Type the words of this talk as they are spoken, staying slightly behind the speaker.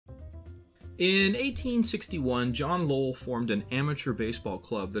In 1861, John Lowell formed an amateur baseball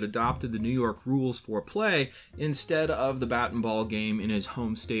club that adopted the New York rules for play instead of the bat and ball game in his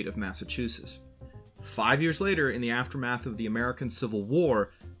home state of Massachusetts. 5 years later, in the aftermath of the American Civil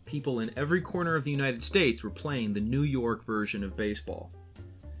War, people in every corner of the United States were playing the New York version of baseball.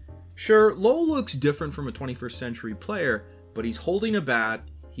 Sure, Lowell looks different from a 21st century player, but he's holding a bat,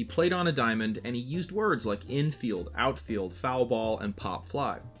 he played on a diamond, and he used words like infield, outfield, foul ball, and pop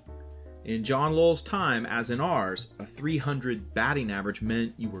fly. In John Lowell's time, as in ours, a .300 batting average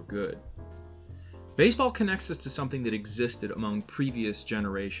meant you were good. Baseball connects us to something that existed among previous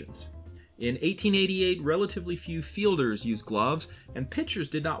generations. In 1888, relatively few fielders used gloves, and pitchers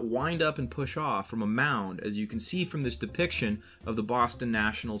did not wind up and push off from a mound, as you can see from this depiction of the Boston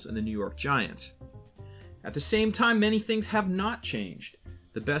Nationals and the New York Giants. At the same time, many things have not changed.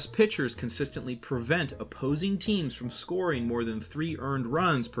 The best pitchers consistently prevent opposing teams from scoring more than 3 earned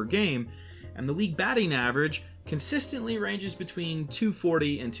runs per game, and the league batting average consistently ranges between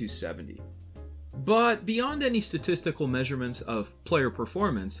 .240 and .270. But beyond any statistical measurements of player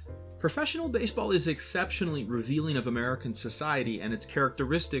performance, professional baseball is exceptionally revealing of American society and its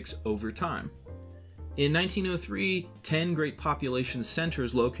characteristics over time. In 1903, 10 great population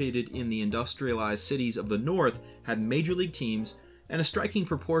centers located in the industrialized cities of the North had major league teams, and a striking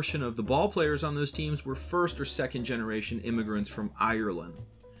proportion of the ball players on those teams were first or second generation immigrants from Ireland.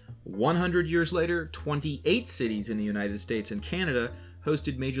 100 years later, 28 cities in the United States and Canada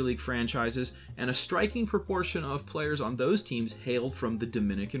hosted major league franchises, and a striking proportion of players on those teams hailed from the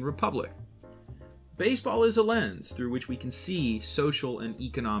Dominican Republic. Baseball is a lens through which we can see social and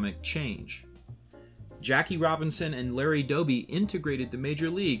economic change. Jackie Robinson and Larry Doby integrated the major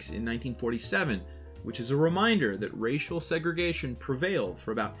leagues in 1947, which is a reminder that racial segregation prevailed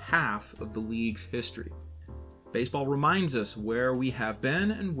for about half of the league's history. Baseball reminds us where we have been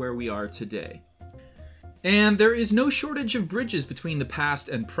and where we are today. And there is no shortage of bridges between the past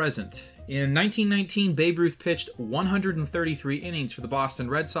and present. In 1919, Babe Ruth pitched 133 innings for the Boston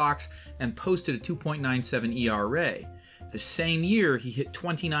Red Sox and posted a 2.97 ERA. The same year, he hit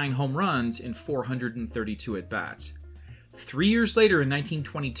 29 home runs in 432 at-bats. 3 years later, in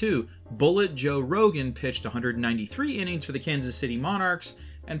 1922, Bullet Joe Rogan pitched 193 innings for the Kansas City Monarchs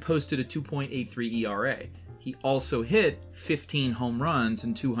and posted a 2.83 ERA. He also hit 15 home runs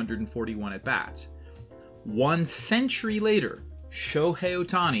in 241 at-bats. 1 century later, Shohei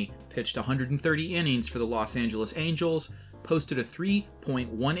Ohtani pitched 130 innings for the Los Angeles Angels, posted a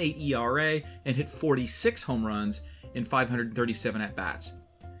 3.18 ERA, and hit 46 home runs in 537 at-bats.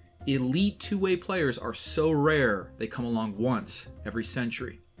 Elite two-way players are so rare they come along once every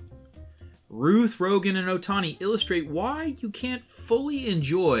century. Ruth, Rogan, and Ohtani illustrate why you can't fully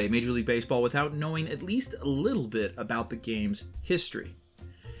enjoy Major League Baseball without knowing at least a little bit about the game's history.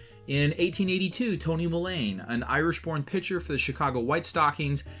 In 1882, Tony Mullane, an Irish-born pitcher for the Chicago White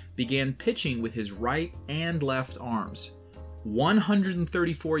Stockings, began pitching with his right and left arms.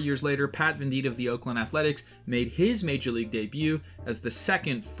 134 years later, Pat Venditte of the Oakland Athletics made his Major League debut as the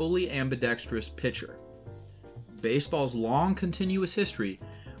second fully ambidextrous pitcher. Baseball's long continuous history,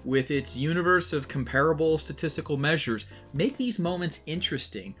 with its universe of comparable statistical measures, make these moments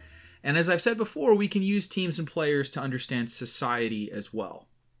interesting, and as I've said before, we can use teams and players to understand society as well.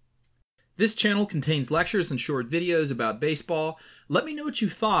 This channel contains lectures and short videos about baseball. Let me know what you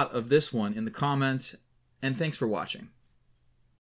thought of this one in the comments, and thanks for watching.